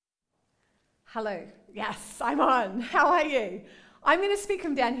Hello. Yes, I'm on. How are you? I'm going to speak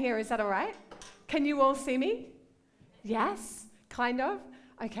from down here. Is that all right? Can you all see me? Yes? Kind of?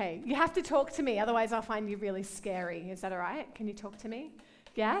 Okay. You have to talk to me, otherwise I'll find you really scary. Is that all right? Can you talk to me?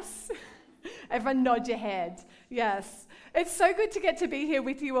 Yes? Everyone nod your head. Yes. It's so good to get to be here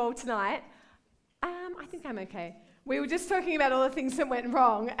with you all tonight. I think I'm okay. We were just talking about all the things that went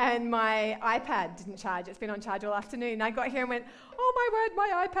wrong, and my iPad didn't charge. It's been on charge all afternoon. I got here and went, oh my word,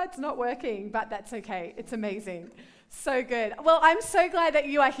 my iPad's not working, but that's okay. It's amazing. So good. Well, I'm so glad that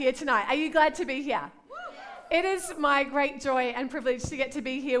you are here tonight. Are you glad to be here? It is my great joy and privilege to get to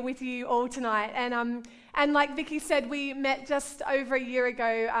be here with you all tonight. And like Vicky said, we met just over a year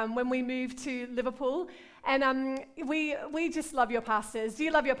ago when we moved to Liverpool. And we just love your pastors. Do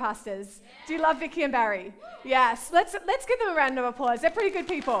you love your pastors? Yeah. Do you love Vicky and Barry? Yes. Let's give them a round of applause. They're pretty good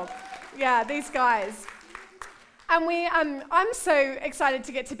people. Yeah, these guys. And I'm so excited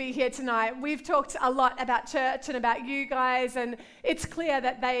to get to be here tonight. We've talked a lot about church and about you guys, and it's clear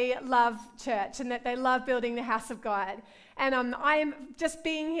that they love church and that they love building the house of God. And I'm just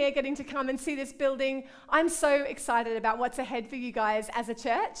being here, getting to come and see this building. I'm so excited about what's ahead for you guys as a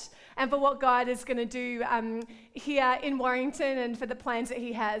church and for what God is going to do here in Warrington and for the plans that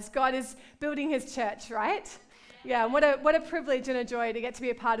he has. God is building his church, right? Yeah, what a privilege and a joy to get to be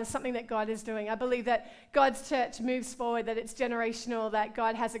a part of something that God is doing. I believe that God's church moves forward, that it's generational, that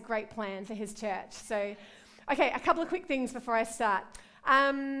God has a great plan for his church. So, okay, a couple of quick things before I start.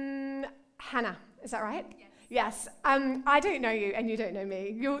 Hannah, is that right? Yes. I don't know you and you don't know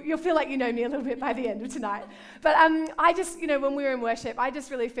me. You'll feel like you know me a little bit by the end of tonight. But I just, when we were in worship, I just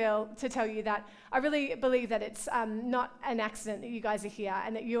really feel to tell you that I really believe that it's not an accident that you guys are here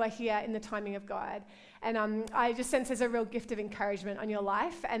and that you are here in the timing of God. And I just sense there's a real gift of encouragement on your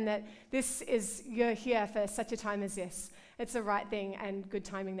life and that you're here for such a time as this. It's the right thing and good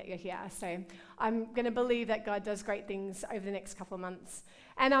timing that you're here. So I'm going to believe that God does great things over the next couple of months.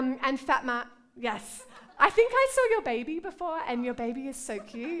 And Fatma, yes. I think I saw your baby before, and your baby is so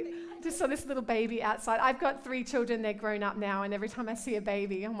cute. I just saw this little baby outside. I've got 3 children. They're grown up now, and every time I see a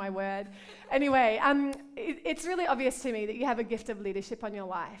baby, oh my word. Anyway, it's really obvious to me that you have a gift of leadership on your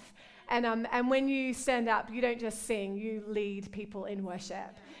life. And when you stand up, you don't just sing, you lead people in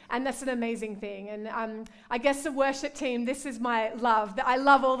worship. And that's an amazing thing. And I guess the worship team, this is my love. I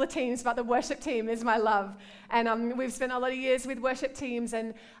love all the teams, but the worship team is my love. And we've spent a lot of years with worship teams,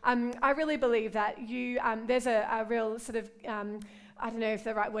 and I really believe that there's a real sort of, I don't know if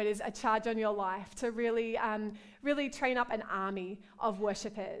the right word is, a charge on your life to really train up an army of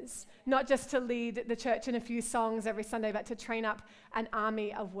worshippers. Not just to lead the church in a few songs every Sunday, but to train up an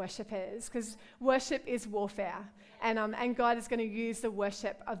army of worshippers. Because worship is warfare. And God is going to use the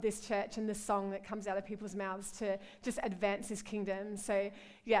worship of this church and the song that comes out of people's mouths to just advance his kingdom. So,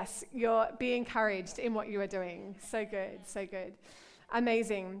 yes, be encouraged in what you are doing. So good, so good.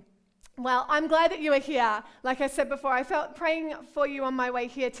 Amazing. Well, I'm glad that you are here. Like I said before, I felt praying for you on my way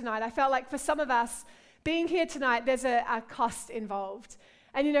here tonight. I felt like for some of us, being here tonight, there's a cost involved.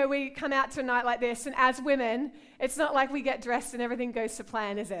 And we come out to a night like this, and as women, it's not like we get dressed and everything goes to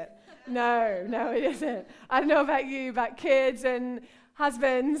plan, is it? No, it isn't. I don't know about you, but kids and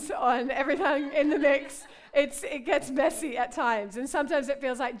husbands and everything in the mix, it gets messy at times. And sometimes it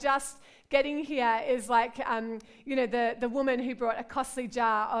feels like just getting here is like, the woman who brought a costly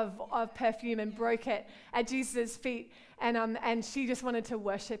jar of perfume and broke it at Jesus' feet, and she just wanted to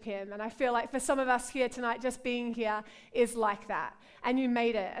worship him. And I feel like for some of us here tonight, just being here is like that. And you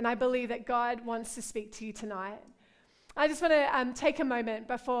made it. And I believe that God wants to speak to you tonight. I just want to take a moment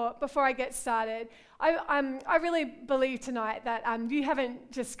before I get started. I really believe tonight that you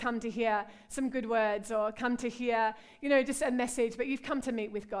haven't just come to hear some good words or come to hear, just a message, but you've come to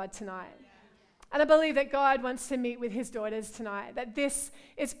meet with God tonight. And I believe that God wants to meet with his daughters tonight, that this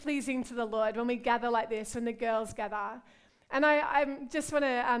is pleasing to the Lord when we gather like this, when the girls gather. And I just want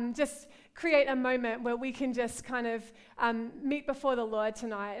to just create a moment where we can just kind of meet before the Lord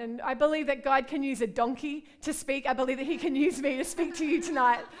tonight. And I believe that God can use a donkey to speak. I believe that he can use me to speak to you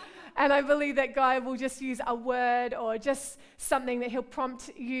tonight. And I believe that God will just use a word or just something that he'll prompt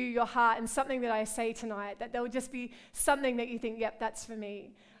your heart, and something that I say tonight, that there will just be something that you think, yep, that's for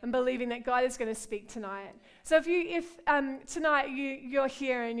me. I'm believing that God is going to speak tonight. So if tonight you're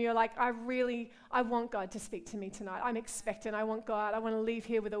here and you're like, I want God to speak to me tonight. I'm expectant. I want God. I want to leave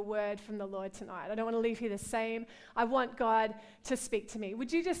here with a word from the Lord tonight. I don't want to leave here the same. I want God to speak to me.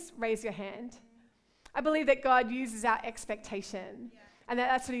 Would you just raise your hand? I believe that God uses our expectation. And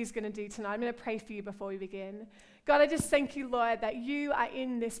that's what he's going to do tonight. I'm going to pray for you before we begin. God, I just thank you, Lord, that you are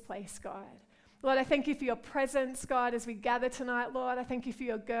in this place, God. Lord, I thank you for your presence, God, as we gather tonight, Lord. I thank you for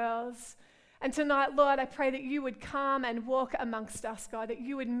your girls. And tonight, Lord, I pray that you would come and walk amongst us, God, that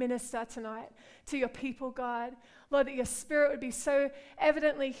you would minister tonight to your people, God. Lord, that your Spirit would be so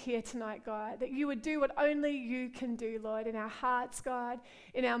evidently here tonight, God, that you would do what only you can do, Lord, in our hearts, God,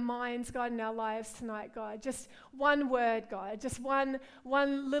 in our minds, God, in our lives tonight, God. Just one word, God, just one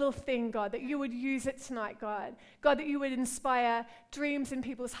little thing, God, that you would use it tonight, God. God, that you would inspire dreams in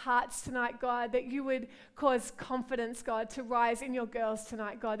people's hearts tonight, God, that you would cause confidence, God, to rise in your girls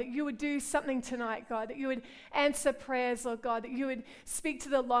tonight, God, that you would do something tonight, God, that you would answer prayers, Lord God, that you would speak to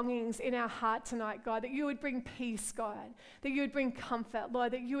the longings in our heart tonight, God, that you would bring peace, God, that you would bring comfort,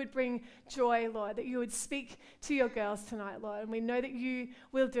 Lord, that you would bring joy, Lord, that you would speak to your girls tonight, Lord, and we know that you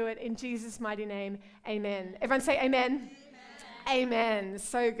will do it in Jesus' mighty name. Amen. Everyone say amen. Amen.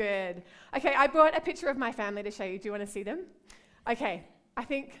 So good. Okay, I brought a picture of my family to show you. Do you want to see them? Okay, I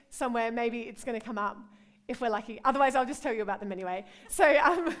think somewhere maybe it's going to come up if we're lucky. Otherwise, I'll just tell you about them anyway. So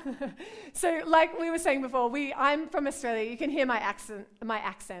like we were saying before, I'm from Australia. You can hear my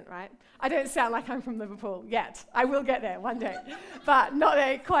accent, right? I don't sound like I'm from Liverpool yet. I will get there one day, but not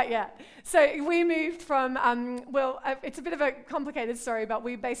there quite yet. So we moved from, it's a bit of a complicated story, but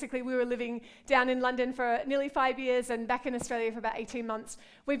we were living down in London for nearly 5 years and back in Australia for about 18 months.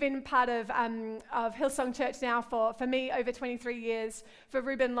 We've been part of Hillsong Church now for me over 23 years, for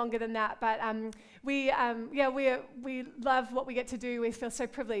Ruben longer than that, but we love what we get to do. We feel so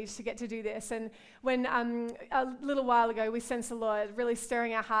privileged to get to do this. And when a little while ago we sensed the Lord really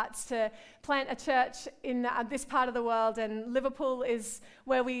stirring our hearts to plant a church in this part of the world, and Liverpool is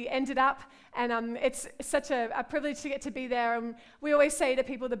where we ended up. And it's such a privilege to get to be there. And we always say to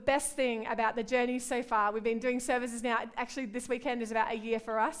people the best thing about the journey so far, we've been doing services now, actually this weekend is about a year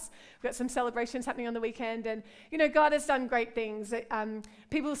for us. We've got some celebrations happening on the weekend. And, God has done great things.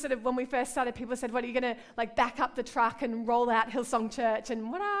 People when we first started, people said, what, are you going to back up the truck and roll out Hillsong Church?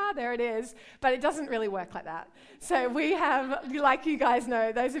 And there it is. But it doesn't really work like that. So we have, like you guys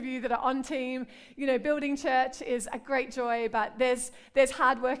know, those of you that are on team, building church is a great joy, but there's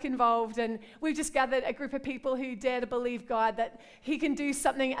hard work involved. And we've just gathered a group of people who dare to believe God that he can do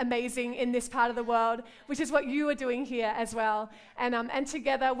something amazing in this part of the world, which is what you are doing here as well. And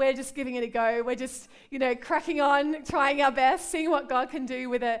together, we're just giving it a go. We're just, cracking on, trying our best, seeing what God can do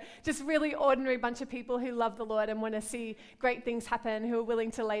with a just really ordinary bunch of people who love the Lord and want to see great things happen, who are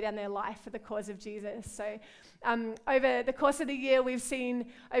willing to lay down their life for the cause of Jesus. So over the course of the year, we've seen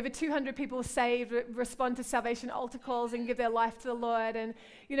over 200 people saved, respond to salvation altar calls and give their life to the Lord. And,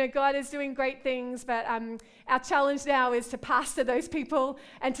 God is doing great things, but our challenge now is to pastor those people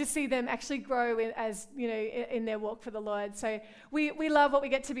and to see them actually grow in their walk for the Lord. So we love what we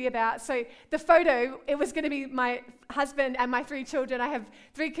get to be about. So the photo, it was going to be my husband and my 3 children. I have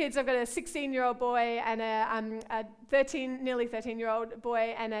 3 kids. I've got a 16-year-old boy and a nearly 13-year-old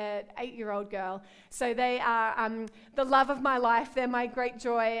boy and an 8-year-old girl. So they are the love of my life. They're my great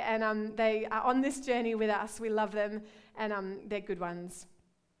joy, and they are on this journey with us. We love them, and they're good ones.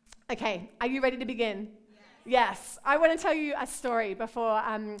 Okay, are you ready to begin? Yes. I want to tell you a story before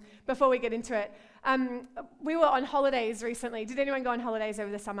we get into it. We were on holidays recently. Did anyone go on holidays over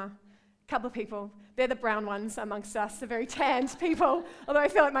the summer? A couple of people. They're the brown ones amongst us, the very tanned people, although I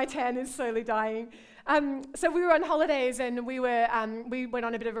feel like my tan is slowly dying. So we were on holidays, and we went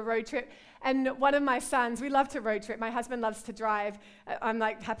on a bit of a road trip. And one of my sons, we love to road trip. My husband loves to drive. I'm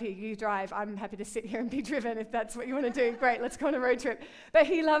like, happy you drive. I'm happy to sit here and be driven if that's what you want to do. Great, let's go on a road trip. But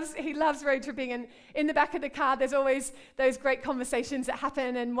he loves road tripping. And in the back of the car, there's always those great conversations that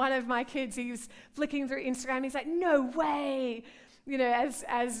happen. And one of my kids, he's flicking through Instagram. He's like, no way.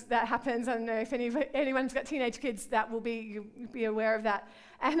 As that happens, I don't know if anyone's got teenage kids, you'll be aware of that.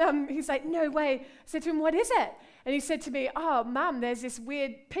 And he's like, no way. I said to him, what is it? And he said to me, oh, Mum, there's this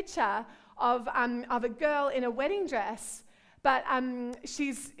weird picture of a girl in a wedding dress, but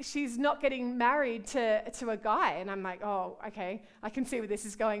she's not getting married to a guy. And I'm like, oh, okay, I can see where this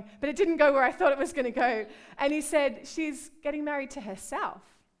is going. But it didn't go where I thought it was going to go. And he said, she's getting married to herself.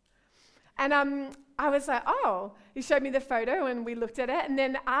 And I was like, oh. He showed me the photo, and we looked at it. And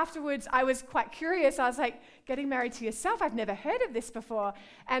then afterwards, I was quite curious. I was like, getting married to yourself? I've never heard of this before.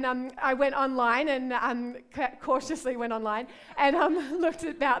 And I went online and cautiously went online and looked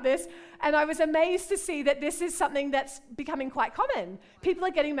about this. And I was amazed to see that this is something that's becoming quite common. People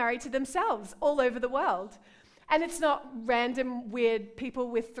are getting married to themselves all over the world. And it's not random, weird people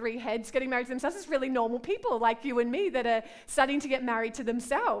with 3 heads getting married to themselves. It's really normal people like you and me that are starting to get married to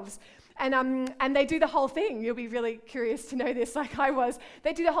themselves. And they do the whole thing. You'll be really curious to know this, like I was.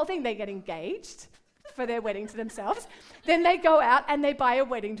 They do the whole thing. They get engaged for their wedding to themselves. Then they go out and they buy a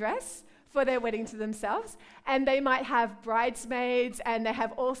wedding dress for their wedding to themselves. And they might have bridesmaids, and they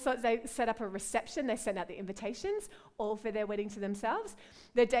have all sorts. They set up a reception. They send out the invitations, all for their wedding to themselves.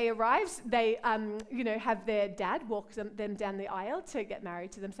 The day arrives. They, have their dad walk them down the aisle to get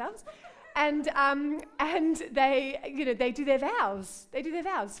married to themselves. And they do their vows. They do their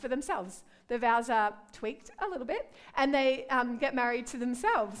vows for themselves. The vows are tweaked a little bit, and they get married to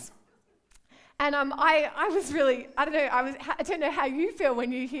themselves. And I was really, I don't know how you feel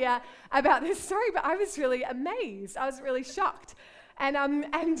when you hear about this story, but I was really amazed. I was really shocked. And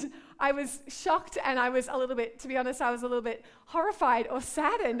I was shocked, and I was a little bit, to be honest, I was a little bit horrified or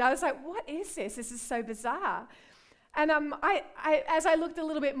saddened. I was like, what is this? This is so bizarre. And as I looked a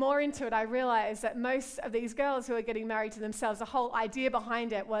little bit more into it, I realized that most of these girls who are getting married to themselves, the whole idea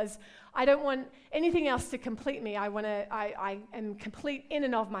behind it was, I don't want anything else to complete me. I am complete in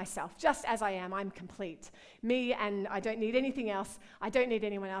and of myself, just as I am. I'm complete. Me, and I don't need anything else. I don't need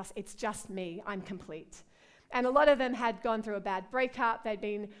anyone else. It's just me. I'm complete. And a lot of them had gone through a bad breakup. They'd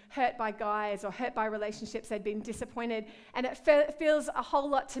been hurt by guys or hurt by relationships. They'd been disappointed. And it feels a whole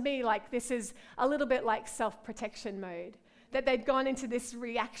lot to me like this is a little bit like self-protection mode, that they'd gone into this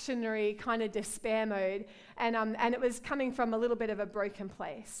reactionary kind of despair mode. And it was coming from a little bit of a broken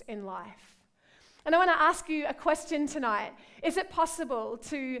place in life. And I want to ask you a question tonight. Is it possible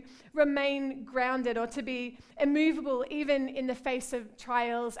to remain grounded or to be immovable even in the face of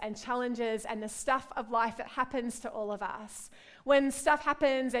trials and challenges and the stuff of life that happens to all of us? When stuff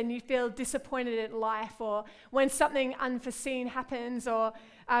happens and you feel disappointed at life, or when something unforeseen happens, or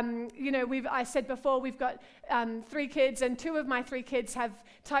I said before, we've got 3 kids, and 2 of my 3 kids have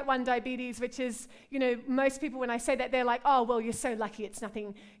type 1 diabetes, which is, most people, when I say that, they're like, oh, well, you're so lucky, it's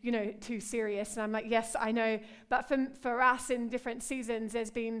nothing, too serious. And I'm like, yes, I know. But for us in different seasons, there's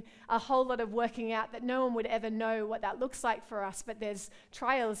been a whole lot of working out that no one would ever know what that looks like for us. But there's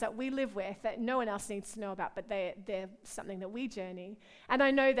trials that we live with that no one else needs to know about, but they're something that we journey. And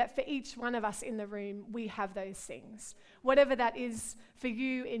I know that for each one of us in the room, we have those things. Whatever that is for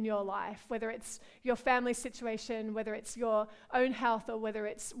you in your life, whether it's your family situation, whether it's your own health, or whether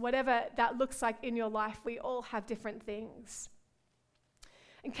it's whatever that looks like in your life, we all have different things.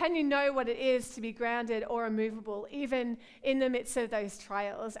 And can you know what it is to be grounded or immovable, even in the midst of those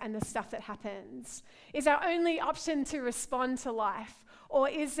trials and the stuff that happens? Is our only option to respond to life, or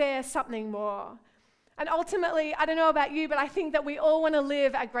is there something more? And ultimately, I don't know about you, but I think that we all want to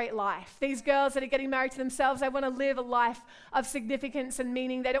live a great life. These girls that are getting married to themselves, they want to live a life of significance and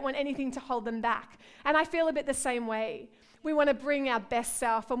meaning. They don't want anything to hold them back. And I feel a bit the same way. We want to bring our best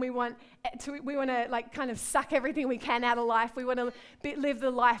self, and we want to like kind of suck everything we can out of life. We want to live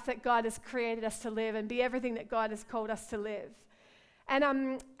the life that God has created us to live and be everything that God has called us to live.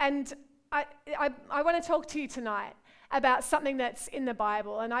 And I want to talk to you tonight about something that's in the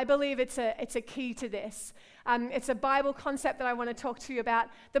Bible, and I believe it's a key to this. It's a Bible concept that I want to talk to you about.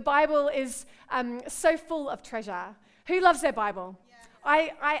 The Bible is so full of treasure. Who loves their Bible? Yeah.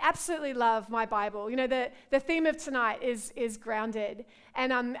 I absolutely love my Bible. The theme of tonight is grounded,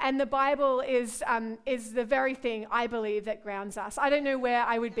 and the Bible is the very thing I believe that grounds us. I don't know where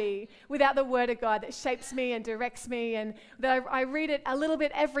I would be without the Word of God that shapes me and directs me, and that I read it a little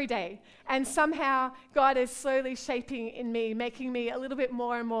bit every day, and somehow God is slowly shaping in me, making me a little bit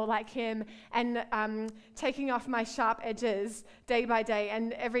more and more like Him, and taking off my sharp edges day by day.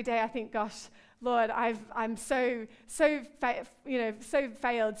 And every day I think, gosh, Lord, I'm so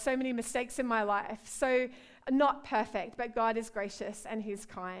failed, so many mistakes in my life, so not perfect, but God is gracious and He's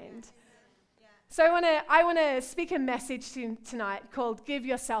kind. Yeah. So I want to speak a message to you tonight called "Give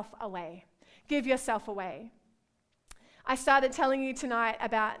Yourself Away." Give yourself away. I started telling you tonight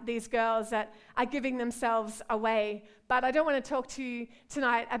about these girls that are giving themselves away, but I don't want to talk to you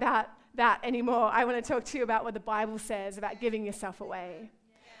tonight about that anymore. I want to talk to you about what the Bible says about giving yourself away.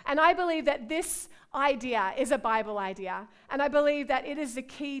 And I believe that this idea is a Bible idea. And I believe that it is the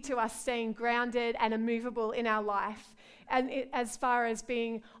key to us staying grounded and immovable in our life. And as far as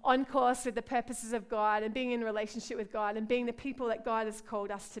being on course with the purposes of God and being in relationship with God and being the people that God has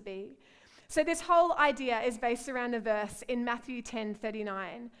called us to be. So this whole idea is based around a verse in Matthew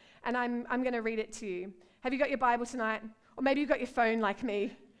 10:39. And I'm going to read it to you. Have you got your Bible tonight? Or maybe you've got your phone like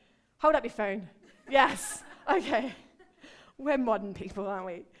me. Hold up your phone. Yes. Okay. We're modern people, aren't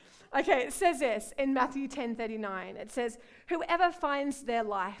we? Okay, it says this in Matthew 10:39. It says, "Whoever finds their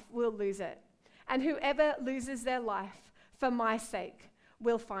life will lose it, and whoever loses their life for my sake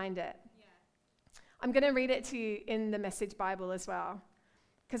will find it." Yeah. I'm going to read it to you in the Message Bible as well,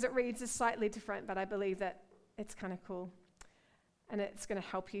 because it reads slightly different, but I believe that it's kind of cool, and it's going to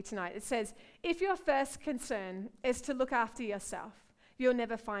help you tonight. It says, "If your first concern is to look after yourself, you'll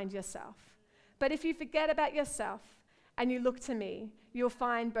never find yourself. But if you forget about yourself and you look to me, you'll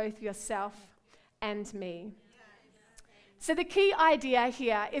find both yourself and me. So the key idea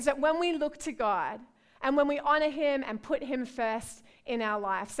here is that when we look to God and when we honor him and put him first in our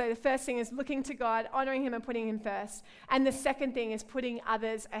life. So the first thing is looking to God, honoring him and putting him first. And the second thing is putting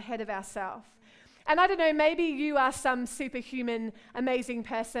others ahead of ourselves. And I don't know, maybe you are some superhuman, amazing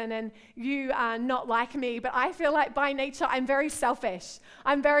person and you are not like me, but I feel like by nature I'm very selfish.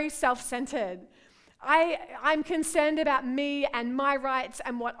 I'm very self-centered. I'm concerned about me and my rights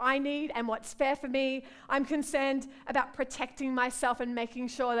and what I need and what's fair for me. I'm concerned about protecting myself and making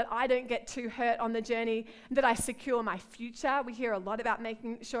sure that I don't get too hurt on the journey, that I secure my future. We hear a lot about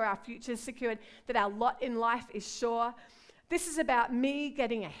making sure our future is secured, that our lot in life is sure. This is about me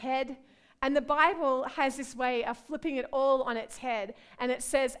getting ahead. And the Bible has this way of flipping it all on its head. And it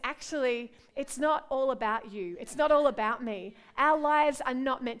says, actually, it's not all about you. It's not all about me. Our lives are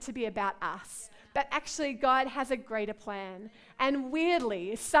not meant to be about us. But actually, God has a greater plan. And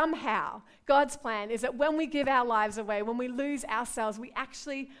weirdly, somehow, God's plan is that when we give our lives away, when we lose ourselves, we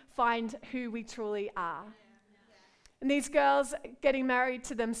actually find who we truly are. And these girls getting married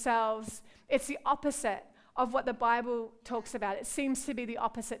to themselves, it's the opposite of what the Bible talks about. It seems to be the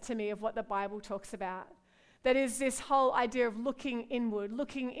opposite to me of what the Bible talks about. That is this whole idea of looking inward,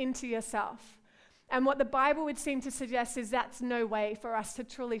 looking into yourself. And what the Bible would seem to suggest is that's no way for us to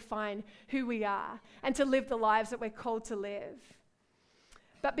truly find who we are and to live the lives that we're called to live.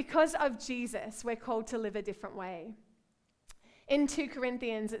 But because of Jesus, we're called to live a different way. In 2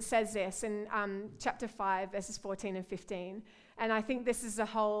 Corinthians, it says this in chapter 5, verses 14 and 15. And I think this is the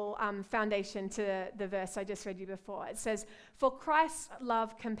whole foundation to the verse I just read you before. It says, "For Christ's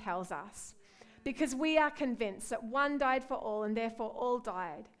love compels us, because we are convinced that one died for all and therefore all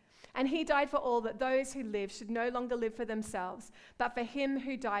died. And he died for all, that those who live should no longer live for themselves, but for him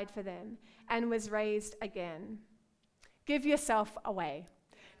who died for them and was raised again." Give yourself away.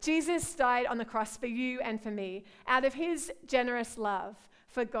 Jesus died on the cross for you and for me, out of his generous love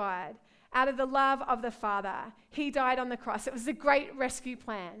for God, out of the love of the Father. He died on the cross. It was a great rescue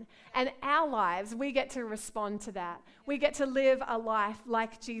plan. And our lives, we get to respond to that. We get to live a life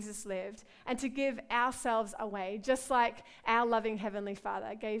like Jesus lived and to give ourselves away, just like our loving Heavenly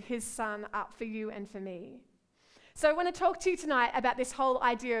Father gave his Son up for you and for me. So I want to talk to you tonight about this whole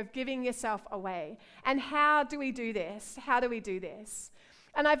idea of giving yourself away. And how do we do this? How do we do this?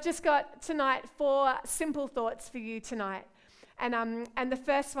 And I've just got tonight 4 simple thoughts for you tonight. And the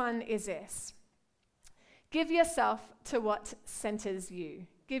first one is this. Give yourself to what centers you.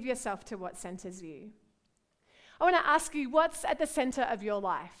 Give yourself to what centers you. I want to ask you, what's at the center of your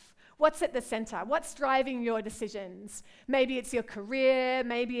life? What's at the center? What's driving your decisions? Maybe it's your career.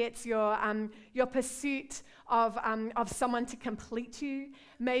 Maybe it's your pursuit of someone to complete you.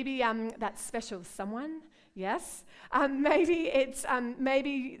 Maybe that special someone. Yes.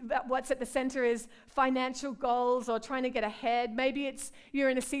 Maybe what's at the center is financial goals or trying to get ahead. Maybe it's you're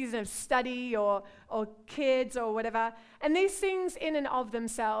in a season of study or kids or whatever. And these things in and of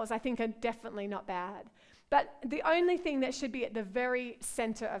themselves, I think, are definitely not bad. But the only thing that should be at the very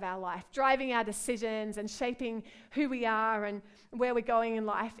center of our life, driving our decisions and shaping who we are and where we're going in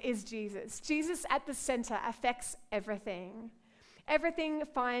life, is Jesus. Jesus at the center affects everything. Everything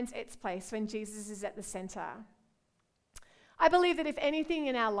finds its place when Jesus is at the center. I believe that if anything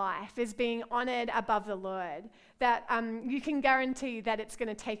in our life is being honored above the Lord, that you can guarantee that it's going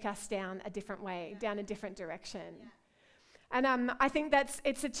to take us down a different way, down a different direction. And I think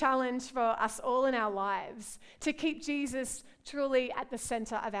it's a challenge for us all in our lives to keep Jesus truly at the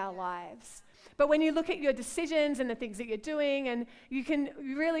center of our lives. But when you look at your decisions and the things that you're doing, and you can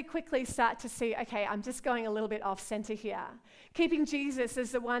really quickly start to see, okay, I'm just going a little bit off center here. Keeping Jesus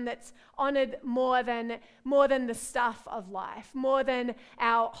as the one that's honored more than the stuff of life, more than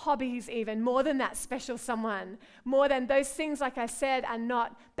our hobbies even, more than that special someone, more than those things, like I said, are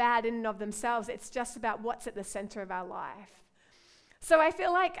not bad in and of themselves. It's just about what's at the center of our life. So I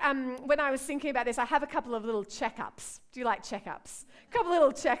feel like when I was thinking about this, I have a couple of little checkups. Do you like checkups? A couple of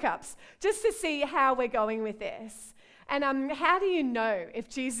little checkups, just to see how we're going with this. And how do you know if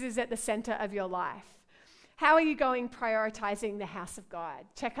Jesus is at the center of your life? How are you going prioritizing the house of God?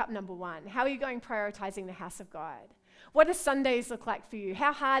 Checkup number 1. How are you going prioritizing the house of God? What do Sundays look like for you?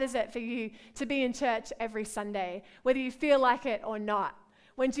 How hard is it for you to be in church every Sunday, whether you feel like it or not?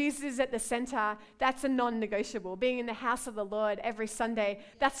 When Jesus is at the center, that's a non-negotiable. Being in the house of the Lord every Sunday,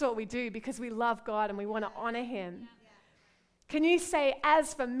 that's what we do because we love God and we want to honor him. Can you say,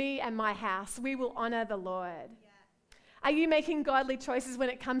 as for me and my house, we will honor the Lord? Are you making godly choices when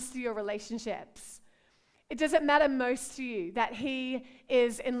it comes to your relationships? Does it matter most to you that he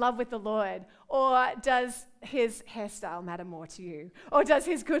is in love with the Lord? Or does his hairstyle matter more to you? Or does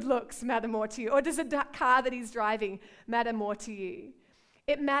his good looks matter more to you? Or does the car that he's driving matter more to you?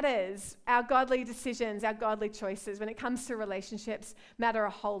 It matters. Our godly decisions, our godly choices, when it comes to relationships, matter a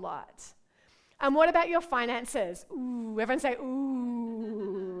whole lot. And what about your finances? Ooh, everyone say,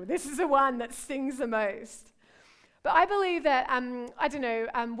 ooh, this is the one that stings the most. But I believe that,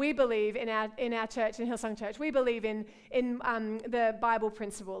 we believe in our church, in Hillsong Church, we believe in the Bible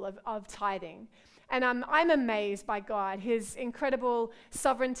principle of tithing. And I'm amazed by God, his incredible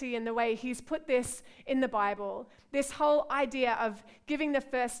sovereignty and the way he's put this in the Bible, this whole idea of giving the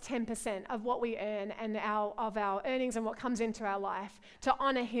first 10% of what we earn and of our earnings and what comes into our life to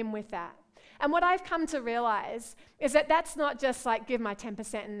honor him with that. And what I've come to realize is that that's not just like give my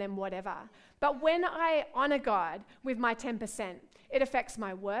 10% and then whatever. But when I honor God with my 10%, it affects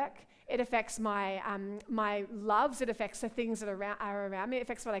my work, it affects my loves, it affects the things that are around me, it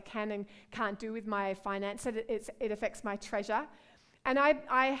affects what I can and can't do with my finance, it affects my treasure. And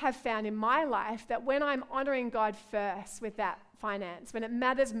I have found in my life that when I'm honoring God first with that finance, when it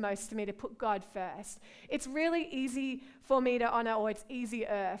matters most to me to put God first, it's really easy for me to honor, or it's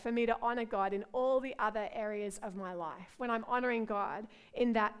easier for me to honor God in all the other areas of my life, when I'm honoring God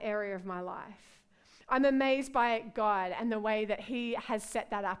in that area of my life. I'm amazed by God and the way that he has set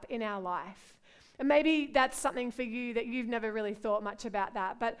that up in our life. And maybe that's something for you that you've never really thought much about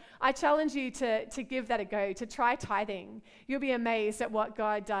that. But I challenge you to give that a go, to try tithing. You'll be amazed at what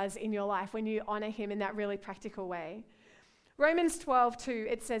God does in your life when you honor him in that really practical way. Romans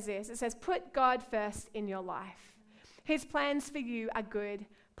 12:2, it says this. It says, put God first in your life. His plans for you are good,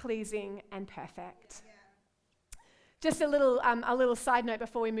 pleasing, and perfect. Just a little side note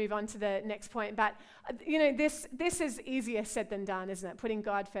before we move on to the next point, but this is easier said than done, isn't it? Putting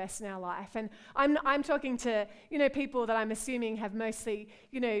God first in our life. And I'm talking to people that I'm assuming have mostly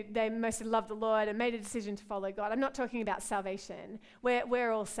love the Lord and made a decision to follow God. I'm not talking about salvation.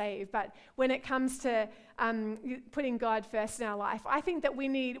 We're all saved, but when it comes to putting God first in our life, I think that we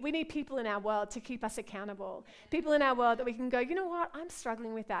need people in our world to keep us accountable. People in our world that we can go, you know what, I'm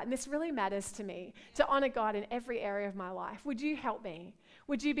struggling with that, and this really matters to me, to honor God in every area of my life. Would you help me?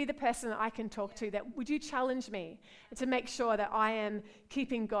 Would you be the person that I can talk to? Would you challenge me to make sure that I am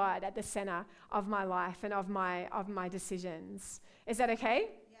keeping God at the center of my life and of my decisions? Is that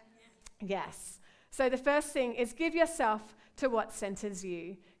okay? Yes. So the first thing is give yourself to what centers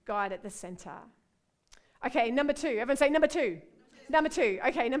you. God at the center. Okay, number two. Everyone say number two. Number two.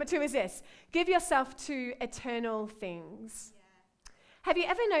 Okay, number two is this. Give yourself to eternal things. Have you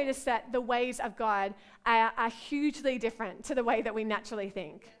ever noticed that the ways of God are hugely different to the way that we naturally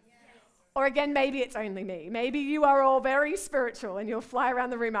think? Or again, maybe it's only me. Maybe you are all very spiritual and you'll fly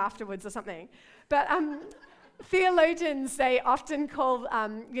around the room afterwards or something. But theologians, they often call,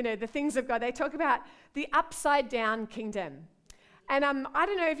 the things of God, they talk about the upside down kingdom. And I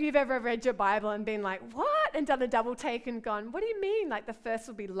don't know if you've ever read your Bible and been like, what? And done a double take and gone, what do you mean? Like the first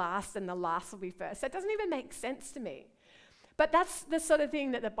will be last and the last will be first. That doesn't even make sense to me. But that's the sort of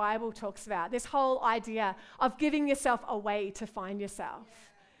thing that the Bible talks about, this whole idea of giving yourself away to find yourself.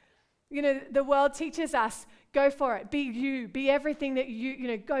 The world teaches us, go for it, be you, be everything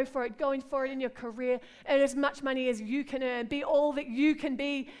that go for it, going for it in your career, earn as much money as you can earn, be all that you can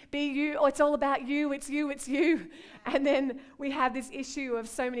be you, or it's all about you, it's you, it's you. And then we have this issue of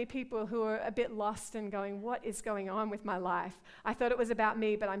so many people who are a bit lost and going, what is going on with my life? I thought it was about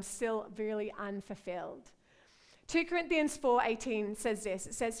me, but I'm still really unfulfilled. 2 Corinthians 4:18 says this.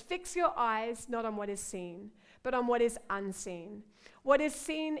 It says, fix your eyes not on what is seen, but on what is unseen. What is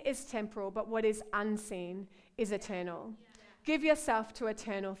seen is temporal, but what is unseen is eternal. Give yourself to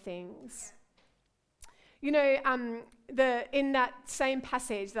eternal things. In that same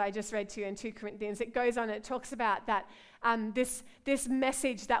passage that I just read to you in 2 Corinthians, it goes on, it talks about that this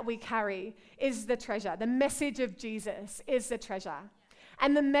message that we carry is the treasure. The message of Jesus is the treasure.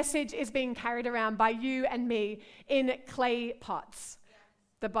 And the message is being carried around by you and me in clay pots.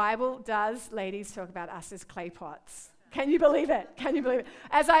 The Bible does, ladies, talk about us as clay pots. Can you believe it? Can you believe it?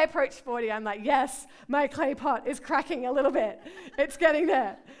 As I approach 40, I'm like, yes, my clay pot is cracking a little bit. It's getting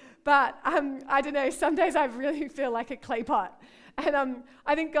there. But I don't know, some days I really feel like a clay pot. And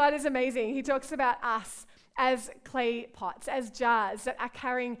I think God is amazing. He talks about us as clay pots, as jars that are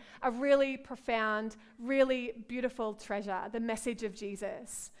carrying a really profound, really beautiful treasure, the message of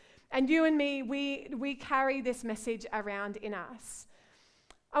Jesus. And you and me, we carry this message around in us.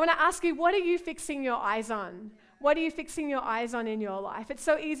 I want to ask you, what are you fixing your eyes on? What are you fixing your eyes on in your life? It's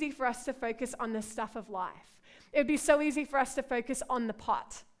so easy for us to focus on the stuff of life. It would be so easy for us to focus on the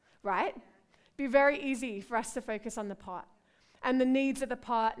pot, right? be very easy for us to focus on the pot and the needs of the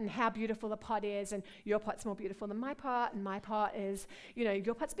pot and how beautiful the pot is, and your pot's more beautiful than my pot, and my pot is,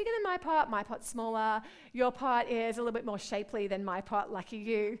 your pot's bigger than my pot's smaller, your pot is a little bit more shapely than my pot, lucky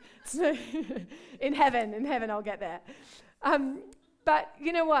you. So in heaven I'll get there. But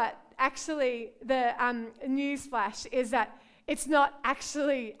you know what? Actually, the news flash is that it's not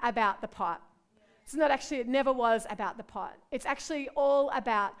actually about the pot. It never was about the pot. It's actually all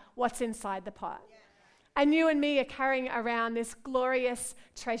about what's inside the pot. And you and me are carrying around this glorious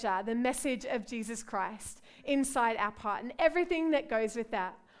treasure, the message of Jesus Christ, inside our pot, and everything that goes with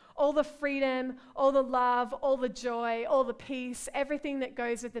that. All the freedom, all the love, all the joy, all the peace, everything that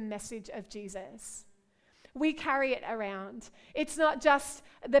goes with the message of Jesus. We carry it around. It's not just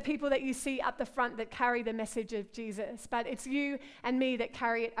the people that you see up the front that carry the message of Jesus, but it's you and me that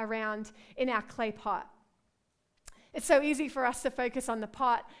carry it around in our clay pot. It's so easy for us to focus on the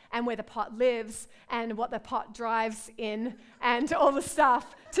pot and where the pot lives and what the pot drives in and all the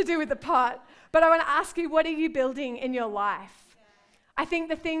stuff to do with the pot. But I want to ask you, what are you building in your life? I think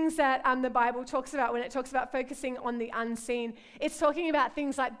the things that the Bible talks about when it talks about focusing on the unseen, it's talking about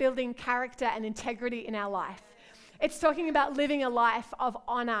things like building character and integrity in our life. It's talking about living a life of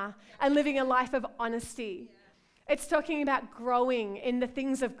honor and living a life of honesty. It's talking about growing in the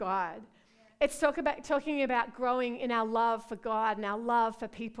things of God. It's talking about growing in our love for God and our love for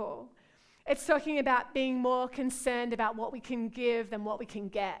people. It's talking about being more concerned about what we can give than what we can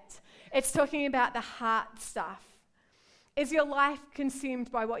get. It's talking about the heart stuff. Is your life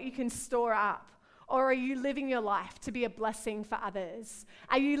consumed by what you can store up? Or are you living your life to be a blessing for others?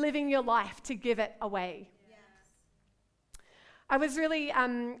 Are you living your life to give it away? Yes. I was really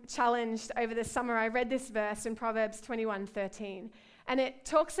challenged over the summer. I read this verse in Proverbs 21:13. And it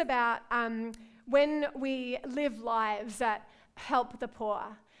talks about when we live lives that help the poor,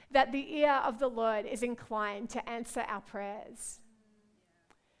 that the ear of the Lord is inclined to answer our prayers.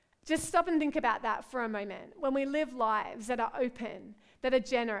 Just stop and think about that for a moment. When we live lives that are open, that are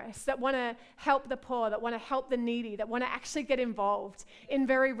generous, that want to help the poor, that want to help the needy, that want to actually get involved in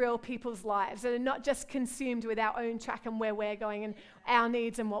very real people's lives, that are not just consumed with our own track and where we're going and our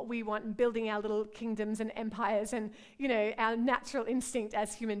needs and what we want and building our little kingdoms and empires and, our natural instinct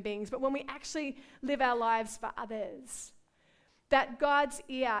as human beings. But when we actually live our lives for others, that God's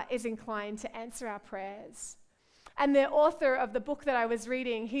ear is inclined to answer our prayers. And the author of the book that I was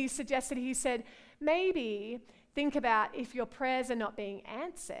reading, he said, maybe think about if your prayers are not being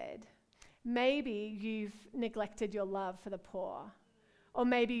answered, maybe you've neglected your love for the poor, or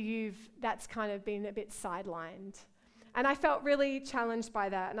maybe that's kind of been a bit sidelined. And I felt really challenged by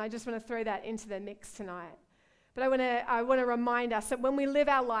that, and I just want to throw that into the mix tonight. But I want to remind us that when we live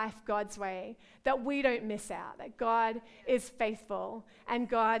our life God's way, that we don't miss out, that God is faithful and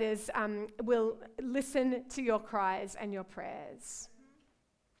God will listen to your cries and your prayers.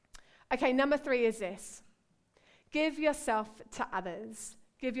 Okay, number 3 is this. Give yourself to others.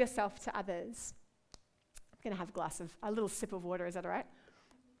 Give yourself to others. I'm going to have a little sip of water. Is that all right?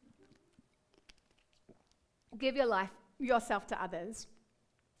 Give yourself to others.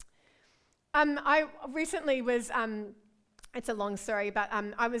 I recently was, it's a long story, but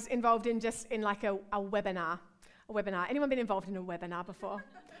I was involved in like a webinar. Anyone been involved in a webinar before?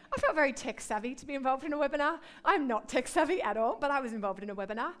 I felt very tech savvy to be involved in a webinar. I'm not tech savvy at all, but I was involved in a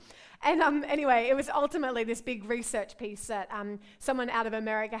webinar. And anyway, it was ultimately this big research piece that someone out of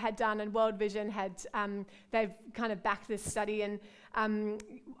America had done, and World Vision they've kind of backed this study. And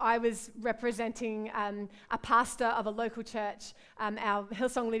I was representing a pastor of a local church. Our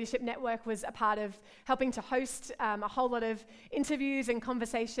Hillsong Leadership Network was a part of helping to host a whole lot of interviews and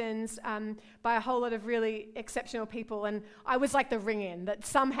conversations by a whole lot of really exceptional people. And I was like the ring-in that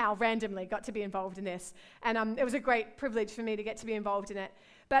somehow randomly got to be involved in this. And it was a great privilege for me to get to be involved in it.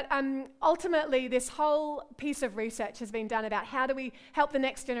 But ultimately, this whole piece of research has been done about how do we help the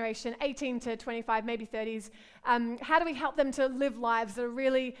next generation, 18 to 25, maybe 30s, how do we help them to live lives that are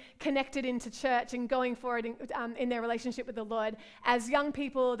really connected into church and going forward in their relationship with the Lord as young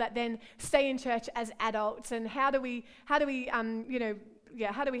people that then stay in church as adults, and how do we help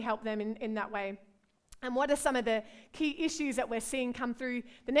them in that way? And what are some of the key issues that we're seeing come through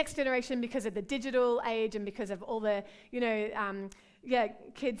the next generation because of the digital age and because of all the,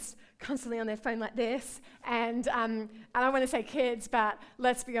 kids constantly on their phone like this. And I want to say kids, but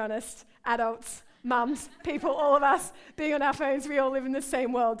let's be honest, adults, mums, people, all of us being on our phones, we all live in the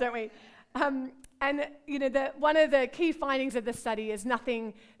same world, don't we? one of the key findings of the study is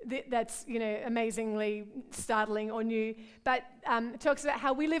nothing that's amazingly startling or new, but it talks about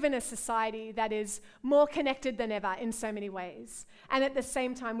how we live in a society that is more connected than ever in so many ways, and at the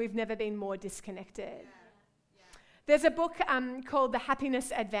same time we've never been more disconnected. There's a book called The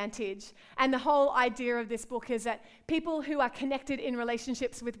Happiness Advantage, and the whole idea of this book is that people who are connected in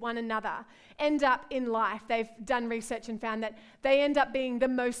relationships with one another end up in life. They've done research and found that they end up being the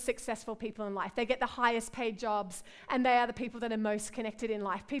most successful people in life. They get the highest paid jobs, and they are the people that are most connected in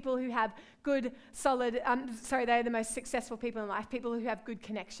life. People who have good, they're the most successful people in life. People who have good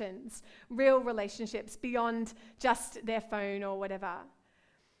connections, real relationships beyond just their phone or whatever.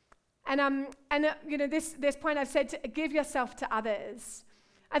 And this point I've said, to give yourself to others.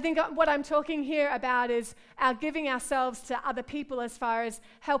 I think what I'm talking here about is our giving ourselves to other people as far as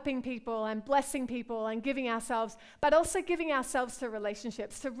helping people and blessing people and giving ourselves, but also giving ourselves to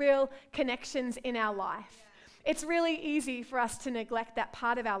relationships, to real connections in our life. It's really easy for us to neglect that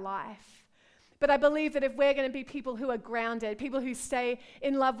part of our life. But I believe that if we're going to be people who are grounded, people who stay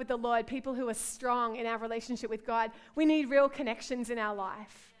in love with the Lord, people who are strong in our relationship with God, we need real connections in our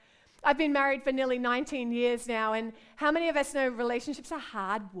life. I've been married for nearly 19 years now, and how many of us know relationships are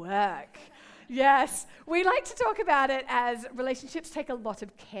hard work? Yes, we like to talk about it as relationships take a lot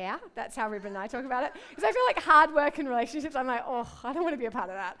of care. That's how Ruben and I talk about it. Because I feel like hard work in relationships, I'm like, I don't want to be a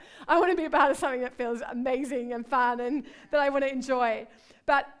part of that. I want to be a part of something that feels amazing and fun and that I want to enjoy.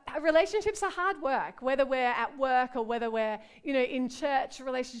 But relationships are hard work, whether we're at work or whether we're, in church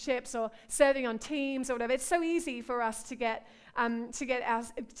relationships or serving on teams or whatever. It's so easy for us to get offended,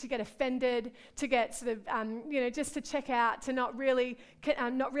 to get sort of, just to check out, to not really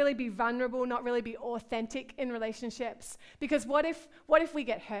be vulnerable, not really be authentic in relationships. Because what if we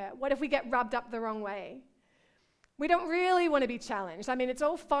get hurt? What if we get rubbed up the wrong way? We don't really want to be challenged. I mean, it's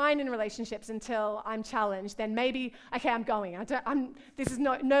all fine in relationships until I'm challenged. Then maybe, okay, I'm going. This is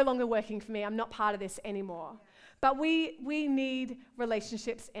no longer working for me. I'm not part of this anymore. But we need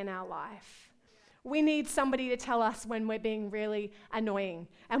relationships in our life. We need somebody to tell us when we're being really annoying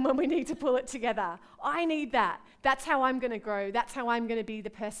and when we need to pull it together. I need that. That's how I'm going to grow. That's how I'm going to be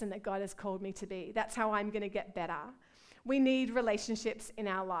the person that God has called me to be. That's how I'm going to get better. We need relationships in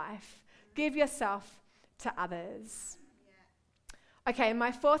our life. Give yourself to others. Okay,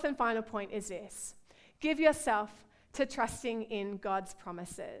 my fourth and final point is this. Give yourself to trusting in God's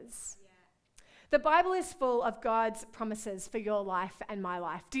promises. The Bible is full of God's promises for your life and my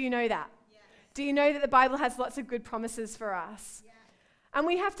life. Do you know that? Do you know that the Bible has lots of good promises for us? Yeah. And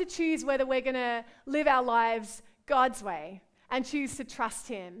we have to choose whether we're going to live our lives God's way and choose to trust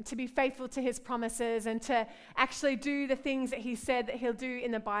Him, to be faithful to His promises and to actually do the things that He said that He'll do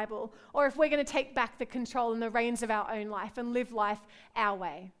in the Bible, or if we're going to take back the control and the reins of our own life and live life our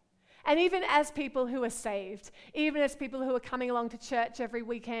way. And even as people who are saved, even as people who are coming along to church every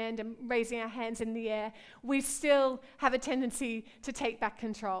weekend and raising our hands in the air, we still have a tendency to take back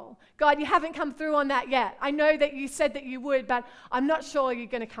control. God, you haven't come through on that yet. I know that you said that you would, but I'm not sure you're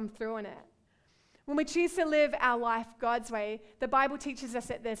going to come through on it. When we choose to live our life God's way, the Bible teaches us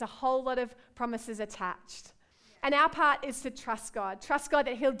that there's a whole lot of promises attached. And our part is to trust God. Trust God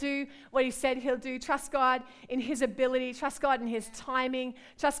that He'll do what He said He'll do. Trust God in His ability. Trust God in His timing.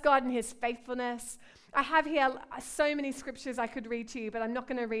 Trust God in His faithfulness. I have here so many scriptures I could read to you, but I'm not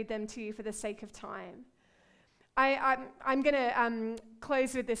going to read them to you for the sake of time. I'm going to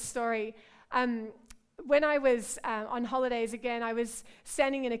close with this story. When I was on holidays again, I was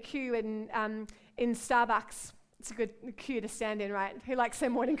standing in a queue in Starbucks. It's a good queue to stand in, right? Who likes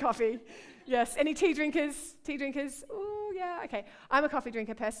their morning coffee? Yes. Any tea drinkers? Tea drinkers? Oh, yeah. Okay. I'm a coffee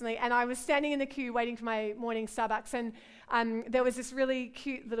drinker personally, and I was standing in the queue waiting for my morning Starbucks, and there was this really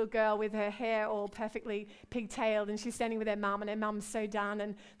cute little girl with her hair all perfectly pigtailed, and she's standing with her mum, and her mum's so done,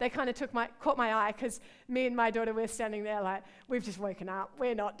 and they kind of caught my eye because me and my daughter were standing there like, we've just woken up.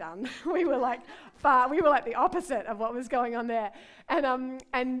 We're not done. We were like the opposite of what was going on there,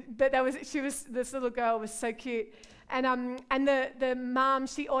 but this little girl was so cute. And the mom,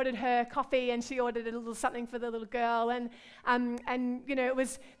 she ordered her coffee and she ordered a little something for the little girl, and it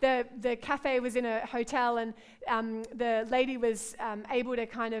was the cafe was in a hotel, and the lady was able to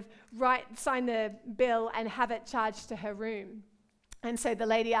kind of sign the bill and have it charged to her room. And so the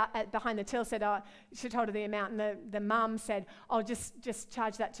lady behind the till said, she told her the amount, and the mum said, just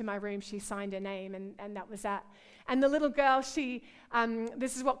charge that to my room. She signed her name, and that was that. And the little girl,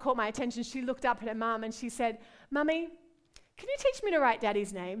 this is what caught my attention. She looked up at her mum and she said, "Mummy, can you teach me to write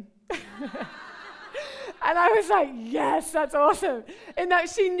Daddy's name?" And I was like, yes, that's awesome. In that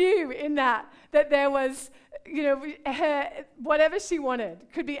she knew that there was, whatever she wanted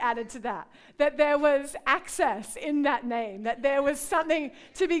could be added to that there was access in that name, that there was something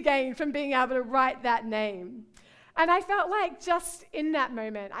to be gained from being able to write that name. And I felt like just in that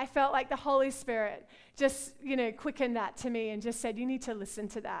moment, I felt like the Holy Spirit just, quickened that to me and just said, you need to listen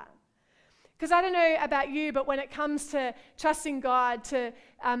to that. Because I don't know about you, but when it comes to trusting God to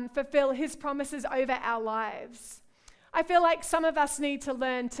fulfill his promises over our lives, I feel like some of us need to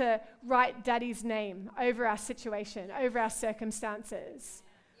learn to write Daddy's name over our situation, over our circumstances.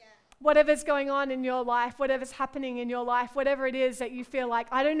 Yeah. Whatever's going on in your life, whatever's happening in your life, whatever it is that you feel like,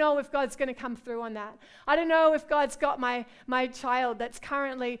 I don't know if God's going to come through on that. I don't know if God's got my child that's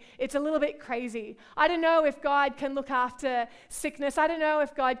currently, it's a little bit crazy. I don't know if God can look after sickness. I don't know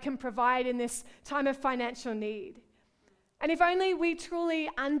if God can provide in this time of financial need. And if only we truly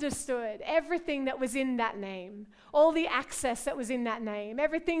understood everything that was in that name, all the access that was in that name,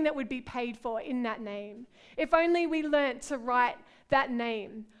 everything that would be paid for in that name. If only we learnt to write that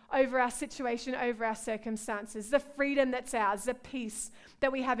name over our situation, over our circumstances, the freedom that's ours, the peace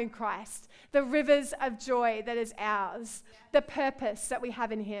that we have in Christ, the rivers of joy that is ours, the purpose that we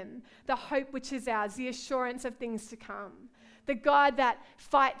have in him, the hope which is ours, the assurance of things to come, the God that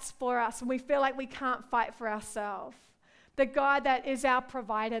fights for us when we feel like we can't fight for ourselves. The God that is our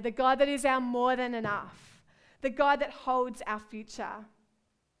provider, the God that is our more than enough, the God that holds our future.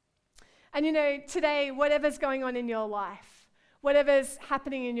 And today, whatever's going on in your life, whatever's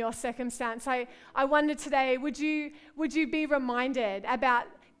happening in your circumstance, I wonder today, would you be reminded about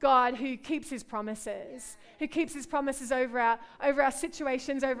God who keeps his promises, who keeps his promises over our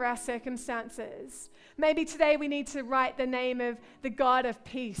situations, over our circumstances? Maybe today we need to write the name of the God of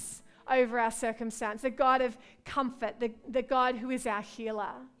peace over our circumstance, the God of comfort, the God who is our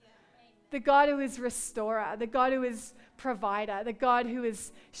healer, the God who is restorer, the God who is provider, the God who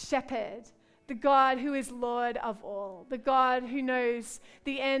is shepherd, the God who is Lord of all, the God who knows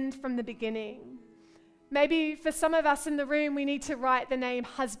the end from the beginning. Maybe for some of us in the room, we need to write the name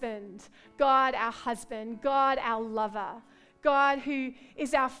husband, God our lover, God who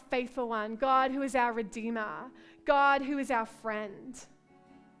is our faithful one, God who is our redeemer, God who is our friend.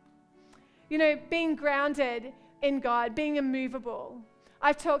 Being grounded in God, being immovable.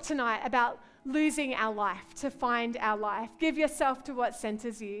 I've talked tonight about losing our life to find our life. Give yourself to what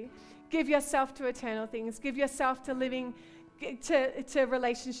centers you. Give yourself to eternal things. Give yourself to living, to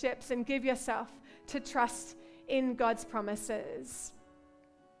relationships, and give yourself to trust in God's promises.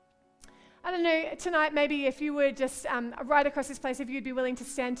 I don't know, tonight maybe if you would just, right across this place, if you'd be willing to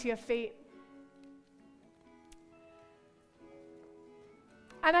stand to your feet.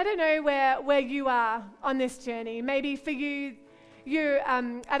 And I don't know where you are on this journey. Maybe for you're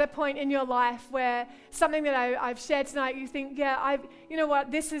at a point in your life where something that I've shared tonight, you think,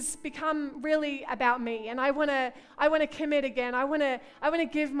 this has become really about me, and I want to commit again. I want to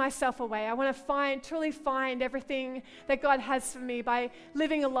give myself away. I want to truly find everything that God has for me by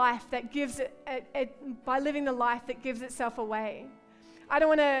living a life that gives by living the life that gives itself away. I don't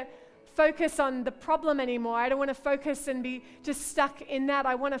want to focus on the problem anymore. I don't want to focus and be just stuck in that.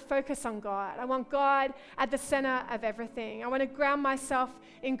 I want to focus on God. I want God at the center of everything. I want to ground myself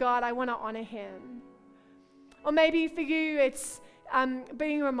in God. I want to honor him. Or maybe for you, it's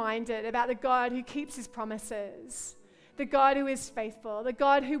being reminded about the God who keeps his promises, the God who is faithful, the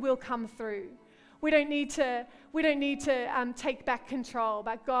God who will come through. We don't need to take back control,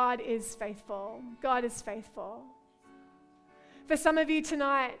 but God is faithful. God is faithful. For some of you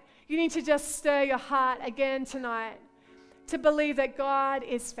tonight, you need to just stir your heart again tonight to believe that God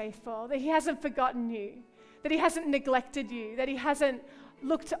is faithful, that he hasn't forgotten you, that he hasn't neglected you, that he hasn't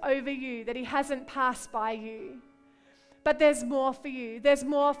looked over you, that he hasn't passed by you. But there's more for you. There's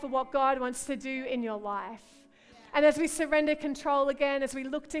more for what God wants to do in your life. And as we surrender control again, as we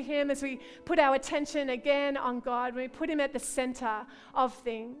look to him, as we put our attention again on God, when we put him at the center of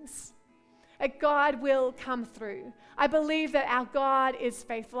things, God will come through. I believe that our God is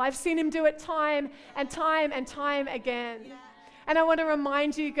faithful. I've seen him do it time and time and time again. Yeah. And I want to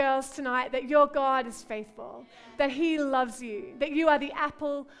remind you girls tonight that your God is faithful, that he loves you, that you are the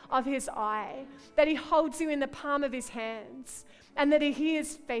apple of his eye, that he holds you in the palm of his hands, and that he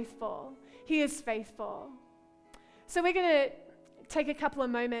is faithful. He is faithful. So we're going to take a couple of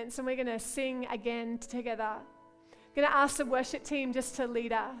moments and we're going to sing again together. I'm going to ask the worship team just to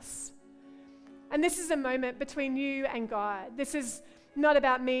lead us. And this is a moment between you and God. This is not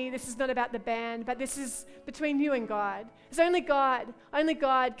about me. This is not about the band, but this is between you and God. It's only God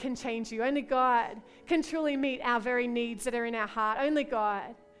can change you. Only God can truly meet our very needs that are in our heart. Only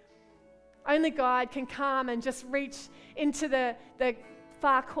God. Only God can come and just reach into the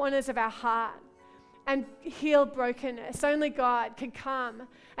far corners of our heart and heal brokenness. Only God can come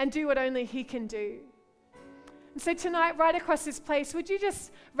and do what only He can do. And so tonight, right across this place, would you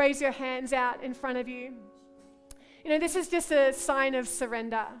just raise your hands out in front of you? You know, this is just a sign of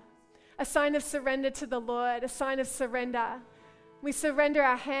surrender to the Lord, a sign of surrender. We surrender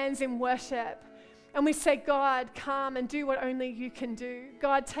our hands in worship and we say, God, come and do what only you can do.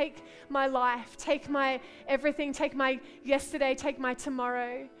 God, take my life, take my everything, take my yesterday, take my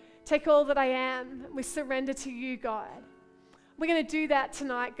tomorrow, take all that I am. We surrender to you, God. We're going to do that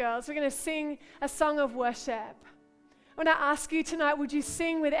tonight, girls. We're going to sing a song of worship. I want to ask you tonight, would you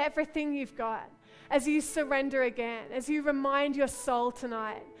sing with everything you've got as you surrender again, as you remind your soul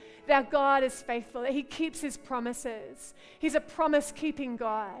tonight that our God is faithful, that He keeps His promises. He's a promise-keeping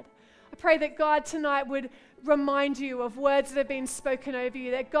God. I pray that God tonight would remind you of words that have been spoken over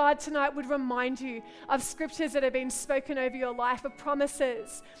you, that God tonight would remind you of scriptures that have been spoken over your life, of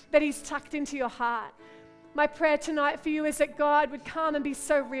promises that He's tucked into your heart. My prayer tonight for you is that God would come and be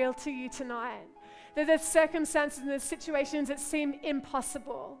so real to you tonight, that there's circumstances and there's situations that seem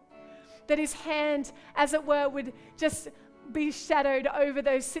impossible, that His hand, as it were, would just be shadowed over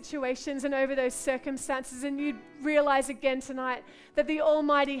those situations and over those circumstances, and you'd realize again tonight that the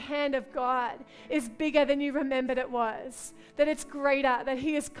almighty hand of God is bigger than you remembered it was, that it's greater, that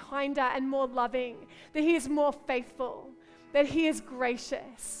He is kinder and more loving, that He is more faithful, that He is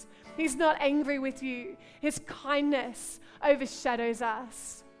gracious. He's not angry with you. His kindness overshadows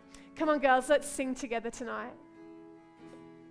us. Come on, girls, let's sing together tonight.